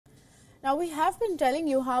Now, we have been telling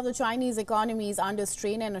you how the Chinese economy is under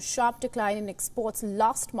strain and a sharp decline in exports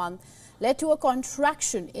last month led to a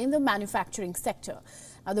contraction in the manufacturing sector.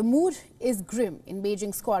 Now, the mood is grim in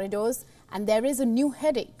Beijing's corridors and there is a new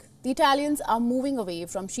headache. The Italians are moving away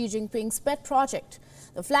from Xi Jinping's pet project,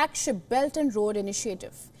 the flagship Belt and Road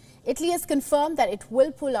Initiative. Italy has confirmed that it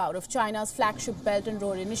will pull out of China's flagship Belt and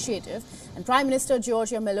Road Initiative, and Prime Minister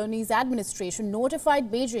Giorgia Meloni's administration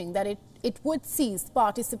notified Beijing that it would cease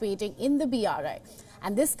participating in the BRI.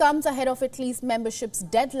 And this comes ahead of Italy's membership's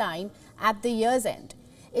deadline at the year's end.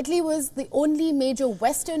 Italy was the only major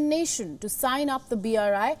Western nation to sign up the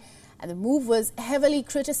BRI, and the move was heavily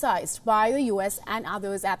criticized by the US and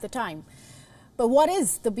others at the time. But what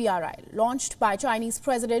is the BRI? Launched by Chinese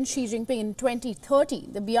President Xi Jinping in 2030,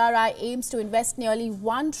 the BRI aims to invest nearly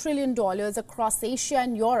 $1 trillion across Asia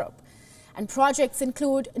and Europe. And projects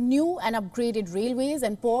include new and upgraded railways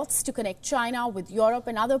and ports to connect China with Europe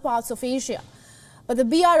and other parts of Asia. But the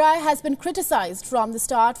BRI has been criticized from the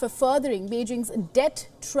start for furthering Beijing's debt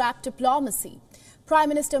trap diplomacy. Prime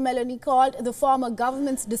Minister Meloni called the former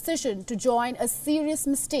government's decision to join a serious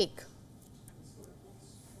mistake.